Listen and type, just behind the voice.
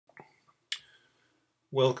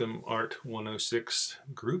Welcome Art 106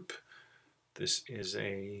 group. This is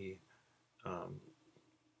a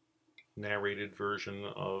narrated version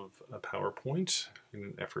of a PowerPoint in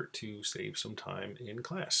an effort to save some time in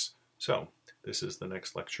class. So this is the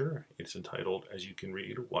next lecture. It's entitled, as you can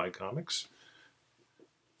read, Why Comics?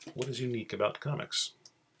 What is unique about comics?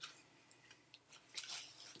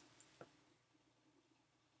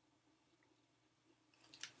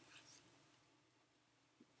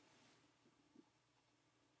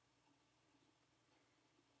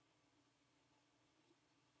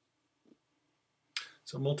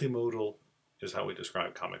 So multimodal is how we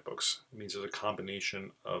describe comic books. It means there's a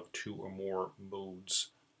combination of two or more modes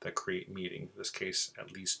that create meaning. In this case,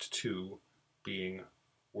 at least two, being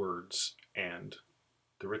words and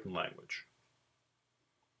the written language.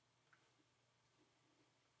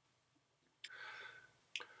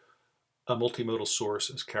 A multimodal source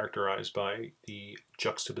is characterized by the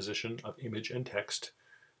juxtaposition of image and text,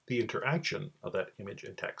 the interaction of that image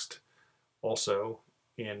and text. Also,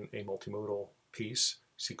 in a multimodal piece,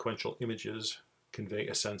 sequential images convey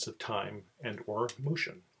a sense of time and or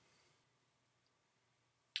motion.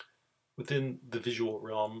 Within the visual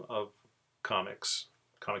realm of comics,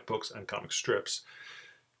 comic books, and comic strips,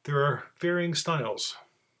 there are varying styles,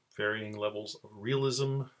 varying levels of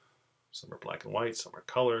realism. Some are black and white, some are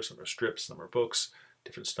color, some are strips, some are books,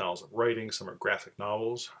 different styles of writing, some are graphic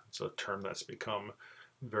novels. It's a term that's become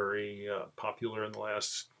very popular in the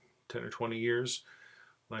last 10 or 20 years.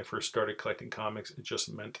 When I first started collecting comics, it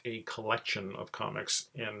just meant a collection of comics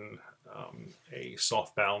in a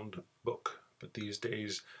softbound book. But these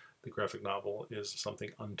days, the graphic novel is something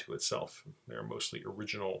unto itself. They're mostly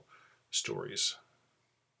original stories.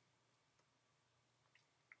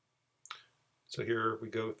 So here we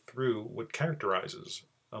go through what characterizes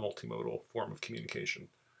a multimodal form of communication,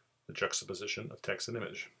 the juxtaposition of text and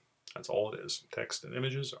image. That's all it is. Text and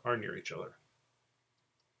images are near each other.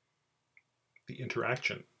 The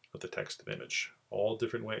interaction of the text and image, all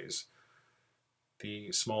different ways. The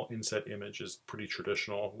small inset image is pretty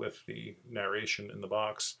traditional with the narration in the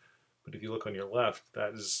box, but if you look on your left,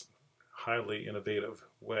 that is a highly innovative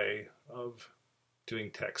way of doing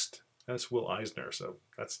text. That's Will Eisner, so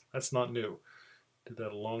that's not new. Did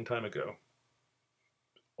that a long time ago.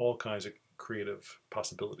 All kinds of creative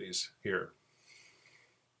possibilities here.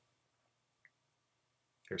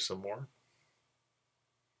 Here's some more.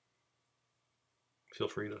 Feel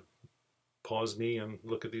free to pause me and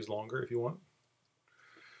look at these longer if you want.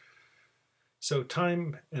 So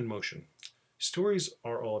time and motion. Stories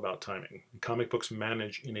are all about timing. Comic books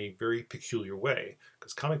manage in a very peculiar way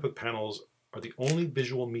because comic book panels are the only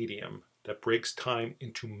visual medium that breaks time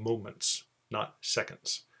into moments, not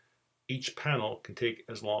seconds. Each panel can take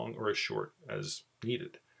as long or as short as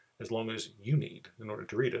needed, as long as you need in order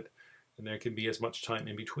to read it, and there can be as much time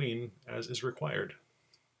in between as is required.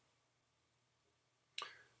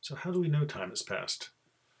 So how do we know time has passed?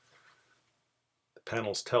 The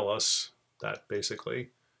panels tell us that basically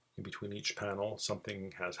in between each panel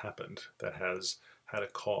something has happened that has had a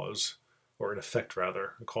cause, or an effect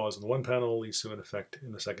rather. A cause in the one panel leads to an effect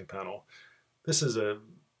in the second panel. This is a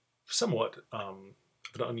somewhat an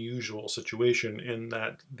unusual situation in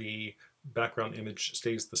that the background image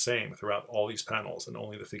stays the same throughout all these panels and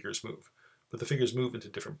only the figures move. But the figures move into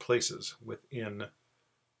different places within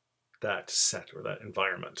that set or that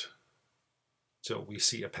environment. So we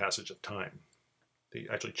see a passage of time. They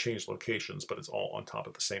actually change locations, but it's all on top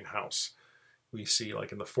of the same house. We see,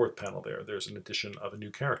 like in the fourth panel there's an addition of a new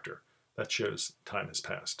character. That shows time has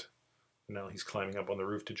passed. And now he's climbing up on the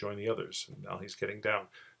roof to join the others. And now he's getting down.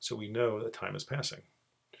 So we know that time is passing.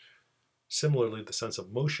 Similarly, the sense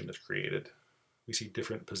of motion is created. We see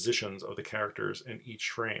different positions of the characters in each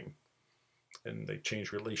frame, and they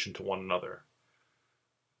change relation to one another.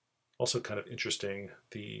 Also kind of interesting,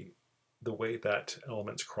 the way that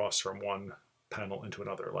elements cross from one panel into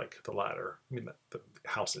another, like the ladder. I mean, the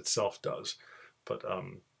house itself does, but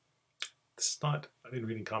this is not, I've been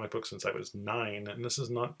reading comic books since I was 9, and this is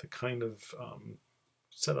not the kind of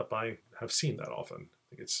setup I have seen that often. I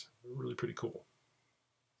think it's really pretty cool.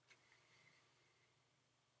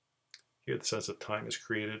 Here, the sense of time is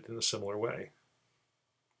created in a similar way.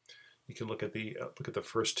 You can look at the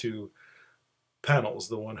first two panels.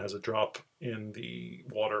 The one has a drop in the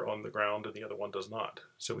water on the ground, and the other one does not.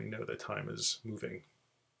 So we know that time is moving.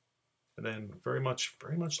 And then very much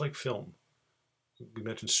like film. We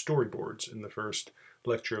mentioned storyboards in the first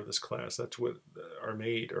lecture of this class. That's what are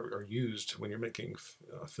made or are used when you're making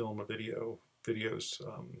film or videos,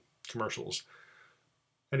 commercials,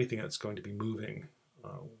 anything that's going to be moving.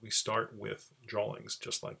 We start with drawings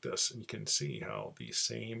just like this, and you can see how the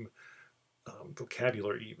same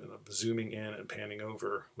vocabulary even of zooming in and panning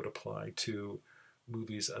over would apply to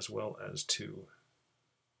movies as well as to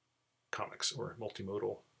comics or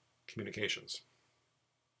multimodal communications.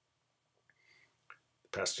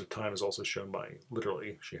 The passage of time is also shown by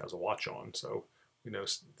literally she has a watch on, so we know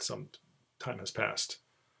some time has passed.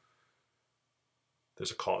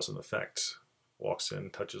 There's a cause and effect. Walks in,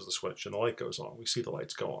 touches the switch, and the light goes on. We see the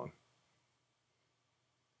lights go on.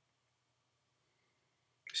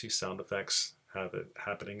 We see sound effects have it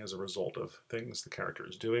happening as a result of things the character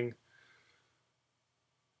is doing.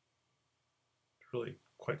 It's really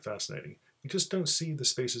quite fascinating. We just don't see the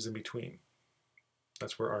spaces in between.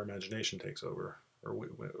 That's where our imagination takes over.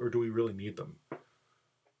 Or do we really need them?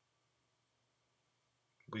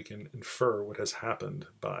 We can infer what has happened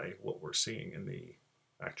by what we're seeing in the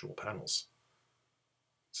actual panels.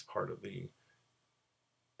 It's part of the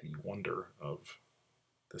wonder of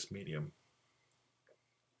this medium.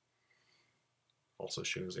 Also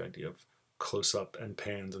shows the idea of close-up and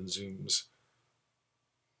pans and zooms.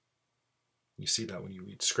 You see that when you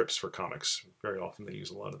read scripts for comics. Very often they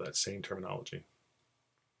use a lot of that same terminology.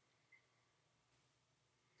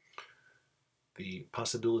 The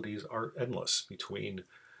possibilities are endless between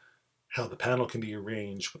how the panel can be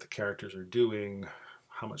arranged, what the characters are doing,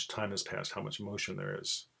 how much time has passed, how much motion there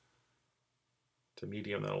is. It's a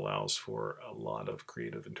medium that allows for a lot of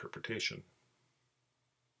creative interpretation.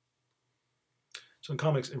 So in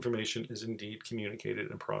comics, information is indeed communicated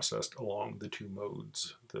and processed along the two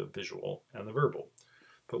modes, the visual and the verbal.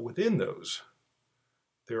 But within those,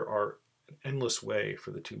 there are an endless way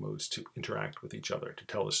for the two modes to interact with each other, to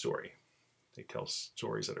tell a story. They tell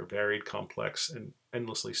stories that are varied, complex, and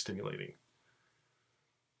endlessly stimulating.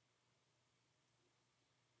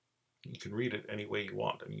 You can read it any way you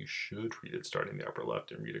want, and you should read it starting in the upper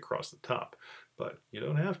left and read across the top. But you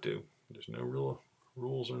don't have to. There's no real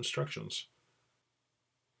rules or instructions.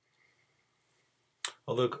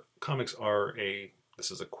 Although comics are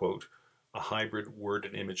this is a quote, a hybrid word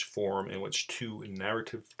and image form in which two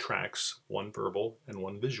narrative tracks, one verbal and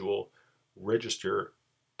one visual, register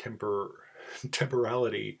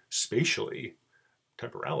temporality spatially.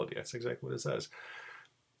 Temporality, that's exactly what it says.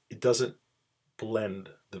 It doesn't blend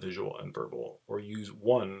the visual and verbal or use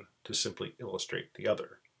one to simply illustrate the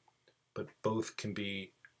other, but both can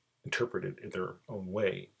be interpreted in their own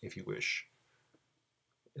way if you wish.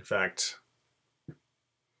 In fact,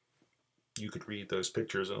 you could read those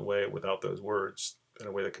pictures in a way without those words, in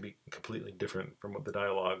a way that could be completely different from what the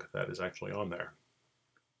dialogue that is actually on there.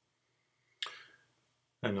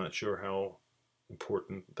 I'm not sure how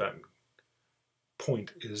important that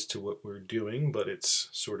point is to what we're doing, but it's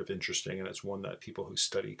sort of interesting, and it's one that people who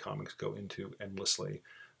study comics go into endlessly.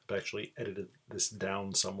 I've actually edited this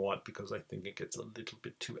down somewhat because I think it gets a little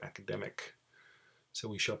bit too academic. So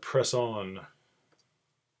we shall press on.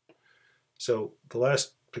 So the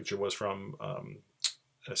last picture was from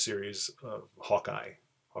a series of Hawkeye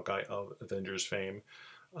of Avengers fame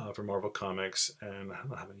for Marvel Comics, and I don't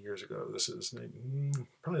know how many years ago this is,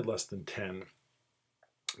 probably less than 10.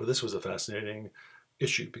 But this was a fascinating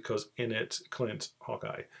issue because in it, Clint,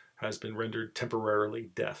 Hawkeye, has been rendered temporarily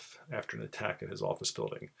deaf after an attack at his office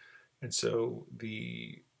building. And so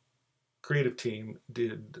the creative team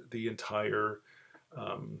did the entire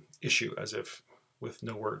issue as if with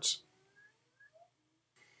no words.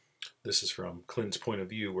 This is from Clint's point of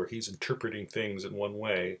view, where he's interpreting things in one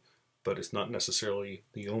way, but it's not necessarily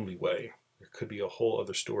the only way. There could be a whole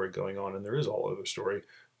other story going on, and there is a whole other story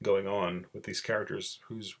going on with these characters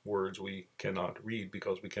whose words we cannot read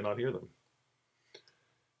because we cannot hear them.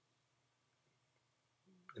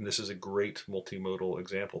 And this is a great multimodal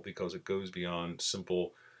example because it goes beyond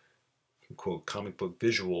simple, quote, comic book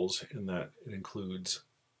visuals, in that it includes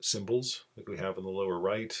symbols like we have in the lower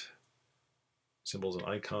right, symbols and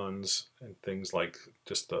icons, and things like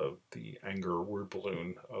just the anger word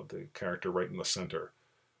balloon of the character right in the center.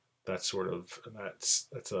 That's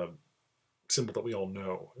a symbol that we all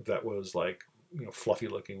know. If that was like, fluffy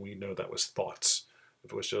looking, we know that was thoughts.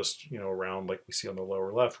 If it was just, around like we see on the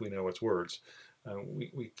lower left, we know it's words.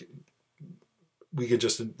 We could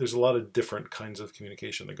just, there's a lot of different kinds of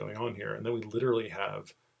communication that are going on here. And then we literally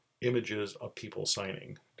have images of people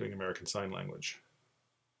signing, doing American Sign Language.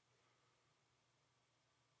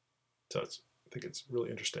 So I think it's really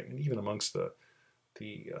interesting. And even amongst the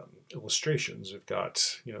illustrations, we've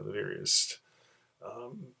got, the various,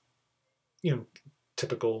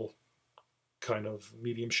 typical kind of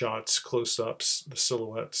medium shots, close-ups, the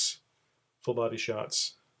silhouettes, full body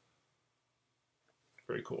shots.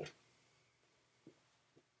 Very cool.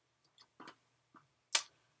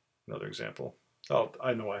 Another example. Oh,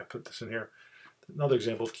 I know why I put this in here. another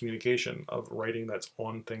example of communication, of writing that's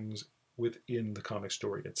on things within the comic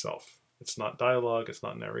story itself. It's not dialogue, it's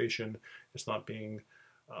not narration, it's not being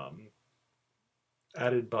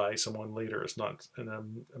added by someone later, it's not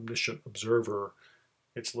an omniscient observer,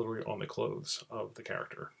 it's literally on the clothes of the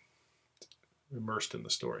character, immersed in the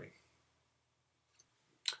story.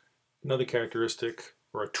 Another characteristic,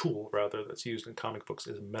 or a tool rather, that's used in comic books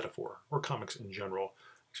is metaphor, or comics in general.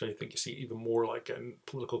 Actually, I think you see even more like in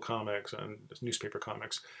political comics and newspaper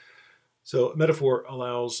comics. So metaphor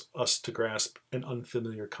allows us to grasp an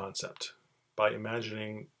unfamiliar concept by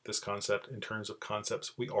imagining this concept in terms of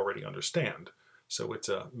concepts we already understand. So it's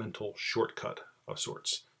a mental shortcut of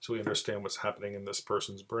sorts. So we understand what's happening in this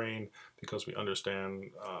person's brain because we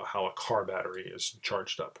understand how a car battery is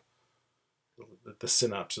charged up. The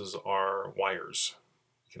synapses are wires.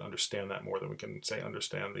 We can understand that more than we can, say,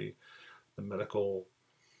 understand the medical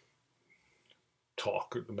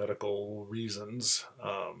talk or the medical reasons.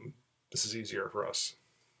 This is easier for us.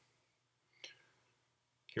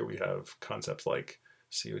 Here we have concepts like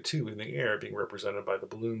CO2 in the air being represented by the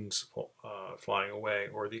balloons flying away,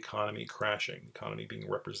 or the economy crashing, the economy being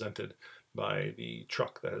represented by the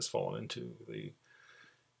truck that has fallen into the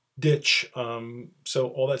ditch. So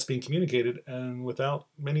all that's being communicated, and without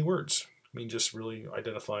many words. I mean, just really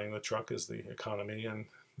identifying the truck as the economy and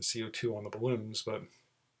the CO2 on the balloons, but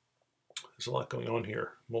there's a lot going on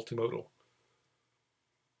here, multimodal.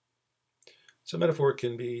 So metaphor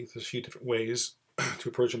can be, there's a few different ways to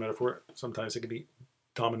approach a metaphor. Sometimes it can be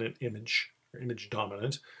dominant image, or image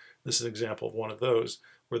dominant. This is an example of one of those,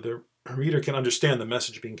 where the reader can understand the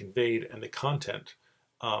message being conveyed and the content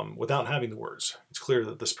without having the words. It's clear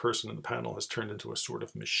that this person in the panel has turned into a sort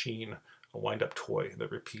of machine, a wind-up toy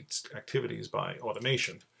that repeats activities by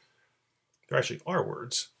automation. There actually are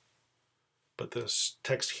words, but this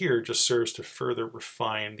text here just serves to further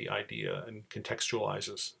refine the idea and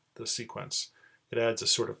contextualizes the sequence. It adds a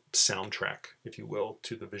sort of soundtrack, if you will,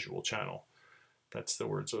 to the visual channel. That's the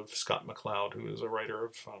words of Scott McCloud, who is a writer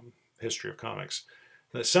of history of comics.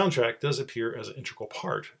 And the soundtrack does appear as an integral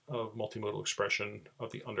part of multimodal expression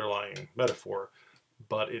of the underlying metaphor,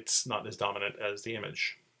 but it's not as dominant as the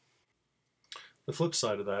image. The flip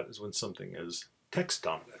side of that is when something is text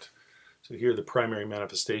dominant. So here the primary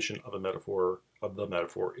manifestation of a metaphor,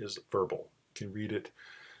 is verbal. You can read it.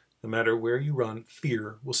 No matter where you run,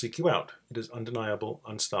 fear will seek you out. It is undeniable,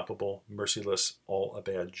 unstoppable, merciless, all a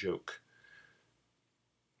bad joke.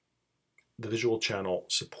 The visual channel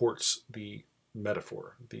supports the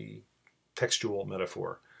metaphor, the textual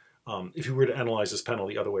metaphor. If you were to analyze this panel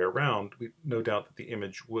the other way around, we no doubt that the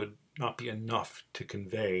image would not be enough to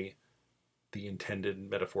convey the intended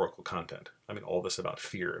metaphorical content. I mean, all this about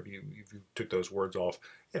fear, if you took those words off,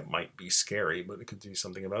 it might be scary, but it could be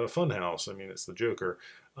something about a funhouse. I mean, it's the Joker,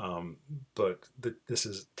 but this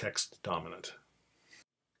is text dominant.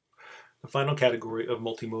 The final category of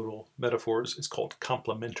multimodal metaphors is called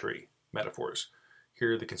complementary metaphors.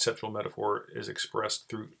 Here, the conceptual metaphor is expressed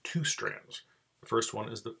through two strands. The first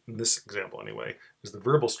one is, in this example anyway, is the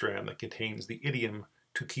verbal strand that contains the idiom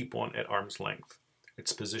to keep one at arm's length.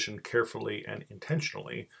 It's positioned carefully and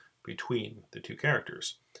intentionally between the two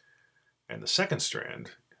characters. And the second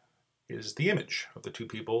strand is the image of the two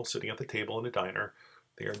people sitting at the table in a diner.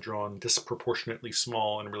 They are drawn disproportionately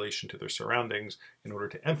small in relation to their surroundings in order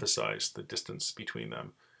to emphasize the distance between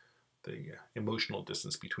them, the emotional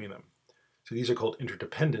distance between them. So these are called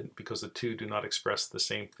interdependent because the two do not express the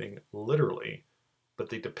same thing literally, but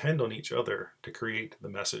they depend on each other to create the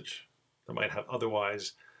message that might have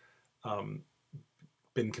otherwise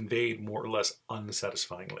been conveyed more or less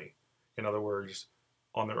unsatisfyingly. In other words,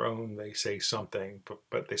 on their own they say something,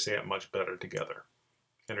 but they say it much better together.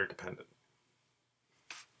 Interdependent.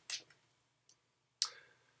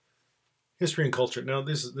 History and culture. Now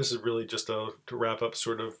this is really just to wrap up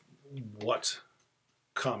sort of what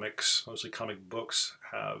comics, mostly comic books,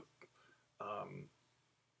 have,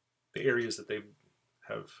 the areas that they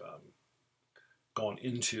have gone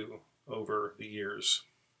into over the years.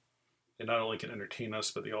 They not only can entertain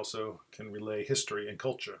us, but they also can relay history and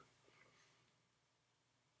culture.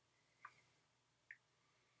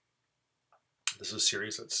 This is a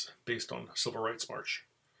series that's based on Civil Rights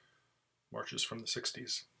marches from the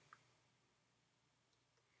 60s.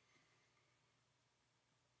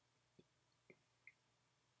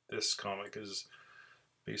 This comic is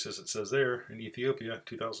based, as it says there, in Ethiopia,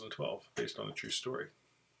 2012, based on a true story.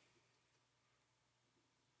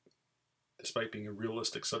 Despite being a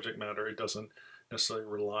realistic subject matter, it doesn't necessarily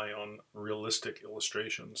rely on realistic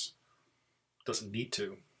illustrations. It doesn't need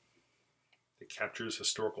to. It captures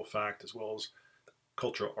historical fact as well as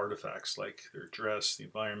cultural artifacts like their dress, the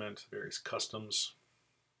environment, various customs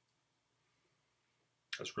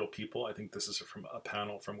as real people. I think this is from a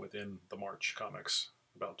panel from within the March comics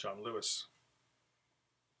about John Lewis.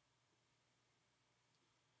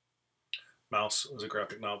 Mouse was a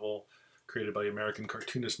graphic novel created by the American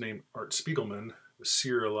cartoonist named Art Spiegelman. It was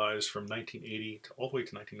serialized from 1980 all the way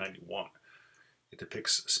to 1991. It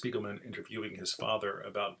depicts Spiegelman interviewing his father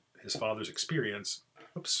about his father's experience.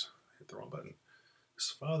 Oops, hit the wrong button. His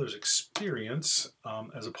father's experience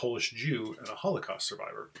as a Polish Jew and a Holocaust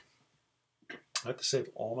survivor. I have to say, of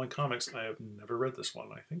all my comics, I have never read this one.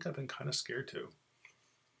 I think I've been kind of scared to.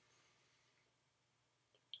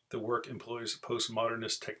 The work employs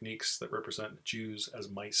postmodernist techniques that represent Jews as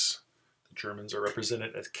mice. The Germans are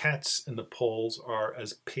represented as cats, and the Poles are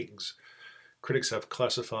as pigs. Critics have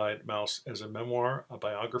classified Mouse as a memoir, a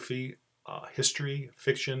biography, history,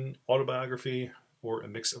 fiction, autobiography, or a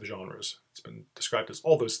mix of genres. It's been described as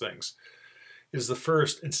all those things. It is the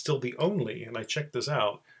first and still the only, and I checked this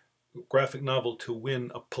out, graphic novel to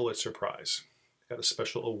win a Pulitzer Prize. It got a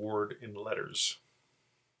special award in letters.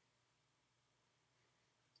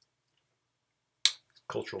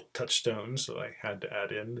 Cultural touchstones that I had to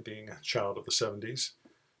add in, being a child of the 70s.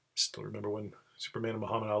 Still remember when Superman and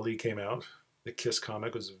Muhammad Ali came out. The Kiss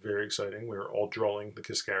comic was very exciting. We were all drawing the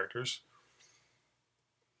Kiss characters.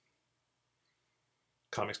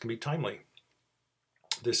 Comics can be timely.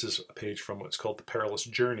 This is a page from what's called The Perilous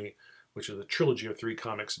Journey, which is a trilogy of 3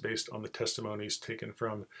 comics based on the testimonies taken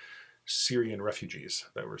from Syrian refugees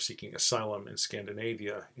that were seeking asylum in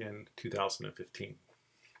Scandinavia in 2015.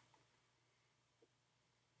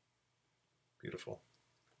 Beautiful.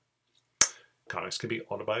 Comics can be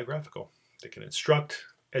autobiographical. They can instruct,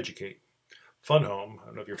 educate. Fun Home, I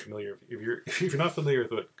don't know if you're familiar. If you're not familiar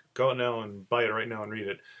with it, go out now and buy it right now and read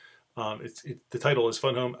it. The title is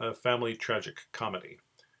Fun Home, a family tragic comedy.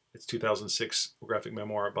 It's 2006 graphic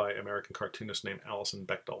memoir by American cartoonist named Alison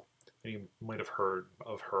Bechdel. And you might have heard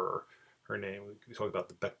of her name. We talk about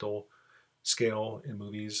the Bechdel scale in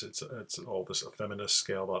movies. It's all this a feminist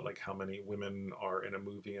scale about like how many women are in a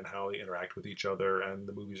movie and how they interact with each other, and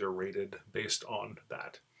the movies are rated based on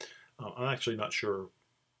that. I'm actually not sure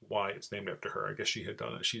why it's named after her. I guess she had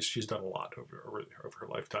done it. She's done a lot over her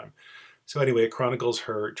lifetime. So anyway, it chronicles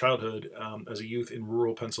her childhood as a youth in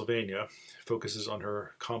rural Pennsylvania, focuses on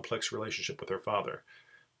her complex relationship with her father.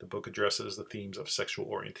 The book addresses the themes of sexual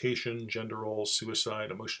orientation, gender roles, suicide,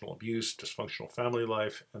 emotional abuse, dysfunctional family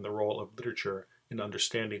life, and the role of literature in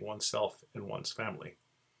understanding oneself and one's family.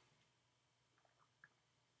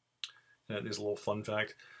 And there's a little fun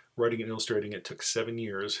fact. Writing and illustrating it took 7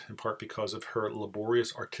 years, in part because of her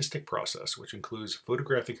laborious artistic process, which includes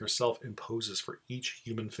photographing herself in poses for each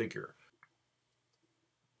human figure.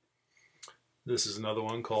 This is another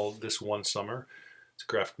one called This One Summer. It's a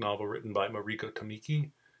graphic novel written by Mariko Tamiki.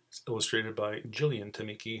 It's illustrated by Jillian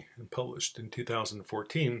Tamiki and published in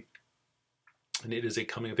 2014. And it is a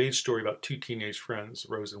coming-of-age story about 2 teenage friends,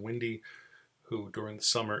 Rose and Wendy, who during the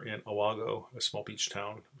summer in Owago, a small beach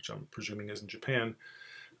town, which I'm presuming is in Japan,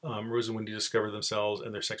 Rose and Wendy discover themselves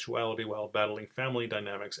and their sexuality while battling family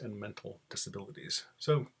dynamics and mental disabilities.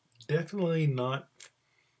 So definitely not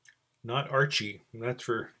Archie. That's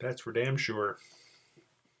for damn sure.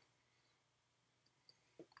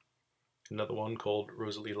 Another one called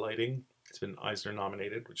Rosalie Lighting. It's been Eisner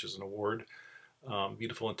nominated, which is an award.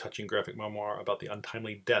 Beautiful and touching graphic memoir about the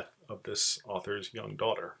untimely death of this author's young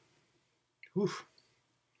daughter. Oof.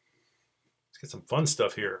 Let's get some fun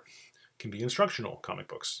stuff here. Can be instructional comic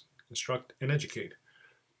books. Instruct and educate.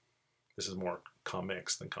 This is more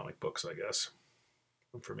comics than comic books, I guess.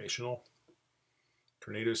 Informational.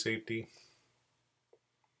 Tornado safety.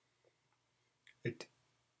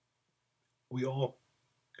 We all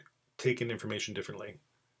take in information differently,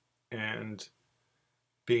 and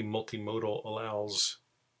being multimodal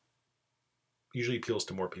usually appeals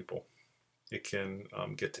to more people. It can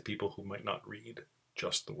get to people who might not read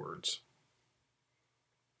just the words.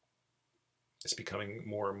 It's becoming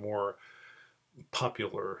more and more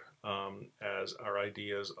popular as our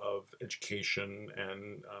ideas of education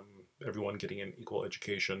and everyone getting an equal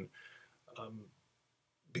education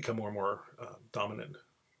become more and more dominant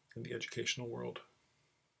in the educational world.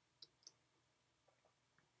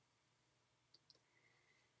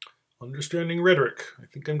 Understanding rhetoric. I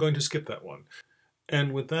think I'm going to skip that one.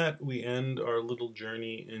 And with that, we end our little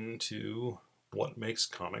journey into what makes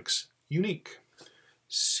comics unique.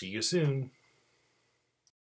 See you soon.